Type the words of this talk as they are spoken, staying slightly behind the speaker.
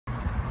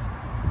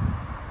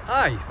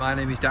Hi, my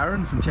name is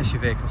Darren from Cheshire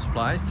Vehicle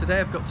Supplies. Today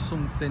I've got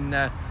something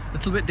a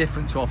little bit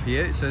different to offer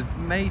you. It's a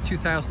May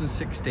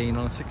 2016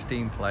 on a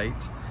 16 plate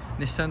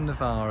Nissan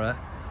Navara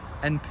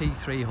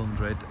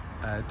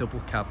NP300 double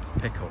cab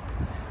pickup.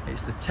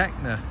 It's the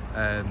Techna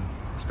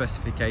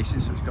specification,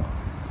 so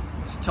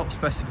it's top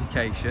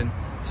specification.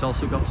 It's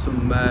also got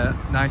some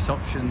nice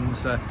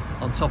options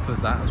on top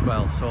of that as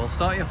well. So I'll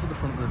start you off at the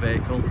front of the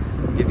vehicle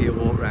and give you a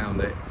walk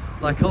around it.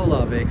 Like all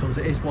our vehicles,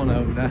 it is one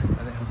owner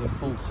and it has a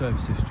full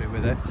service history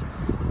with it.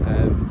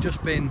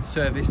 Just been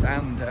serviced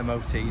and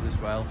MOT'd as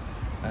well.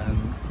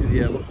 Give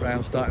you a look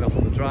round, starting off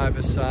on the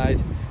driver's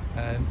side.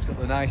 It's got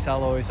the nice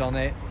alloys on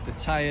it. The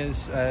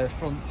tyres,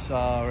 fronts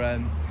are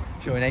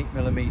showing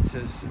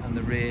 8mm and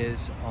the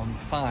rears on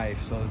 5.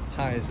 So the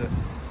tyres are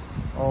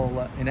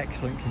all in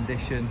excellent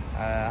condition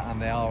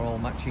and they are all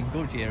matching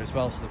Goodyear as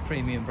well, so the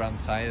premium brand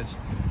tyres.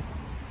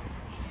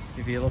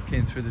 If you're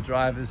looking through the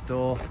driver's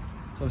door,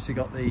 it's obviously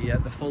got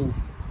the full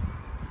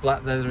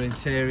black leather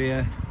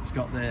interior. It's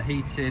got the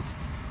heated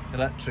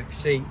electric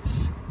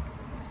seats.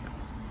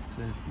 It's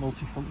a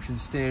multi-function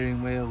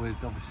steering wheel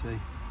with obviously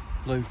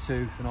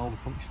Bluetooth and all the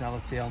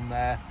functionality on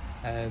there.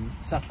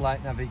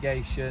 Satellite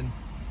navigation.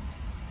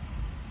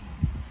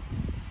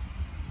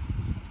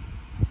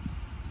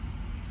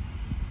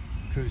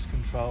 Cruise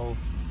control.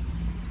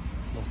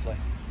 Lovely.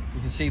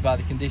 You can see by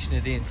the condition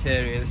of the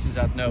interior this has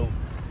had no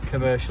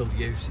commercial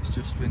use. It's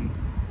just been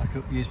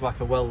used like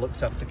a well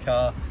looked after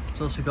car. It's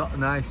also got a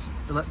nice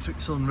electric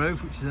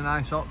sunroof, which is a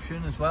nice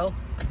option as well.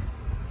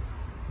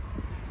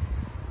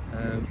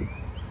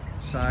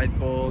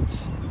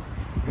 Sideboards.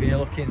 When you're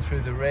looking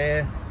through the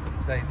rear,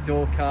 say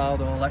door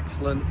card, all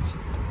excellent.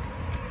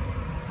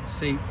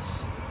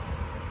 Seats,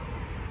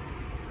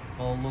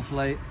 all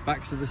lovely.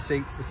 Backs of the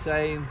seats the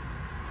same,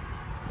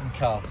 and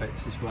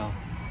carpets as well.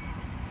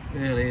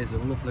 Really is a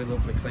lovely,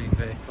 lovely clean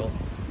vehicle.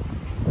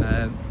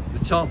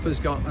 The top has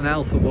got an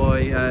Alpha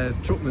Boy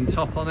Truckman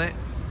top on it.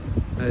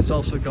 It's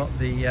also got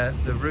the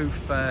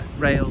roof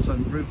rails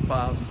and roof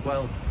bars as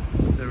well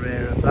to the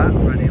rear of that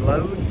for any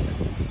loads.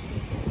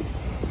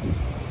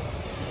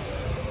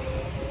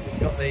 It's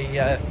got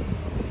the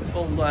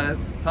full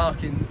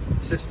parking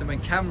system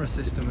and camera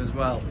system as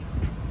well,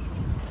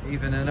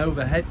 even an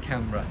overhead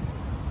camera.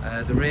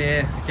 The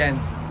rear, again,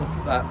 look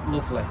at that,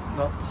 lovely,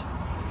 not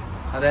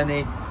had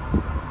any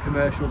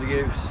commercial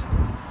use.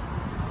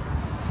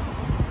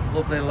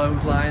 Lovely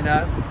load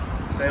liner,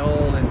 say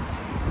all in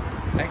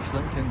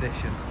excellent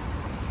condition.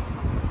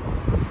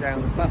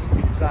 Down the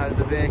passenger side of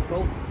the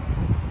vehicle,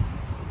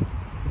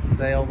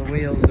 say all the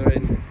wheels are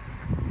in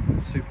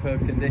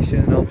superb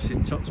condition, and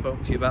obviously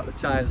spoke to you about the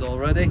tyres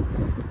already.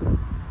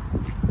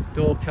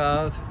 Door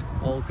card,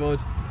 all good.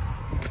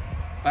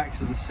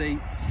 Backs of the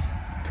seats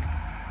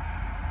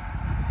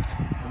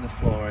and the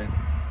flooring,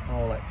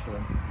 all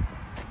excellent.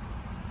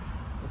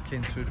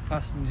 Looking through the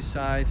passenger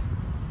side,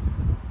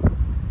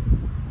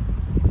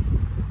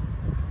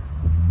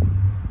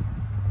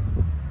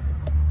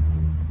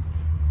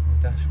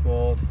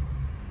 dashboard,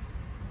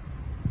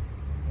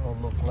 all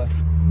lovely.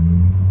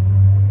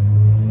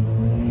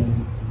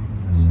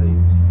 The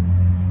seats.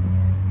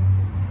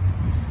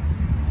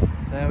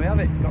 So there we have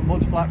it. It's got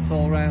mud flaps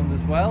all round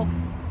as well.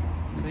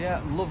 So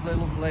yeah, lovely,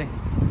 lovely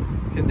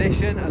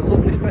condition and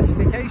lovely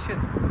specification.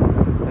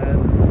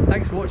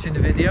 Thanks for watching the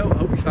video. I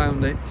hope you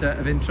found it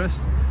of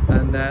interest,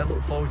 and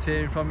look forward to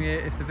hearing from you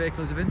if the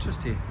vehicle is of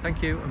interest to you.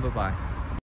 Thank you and bye bye.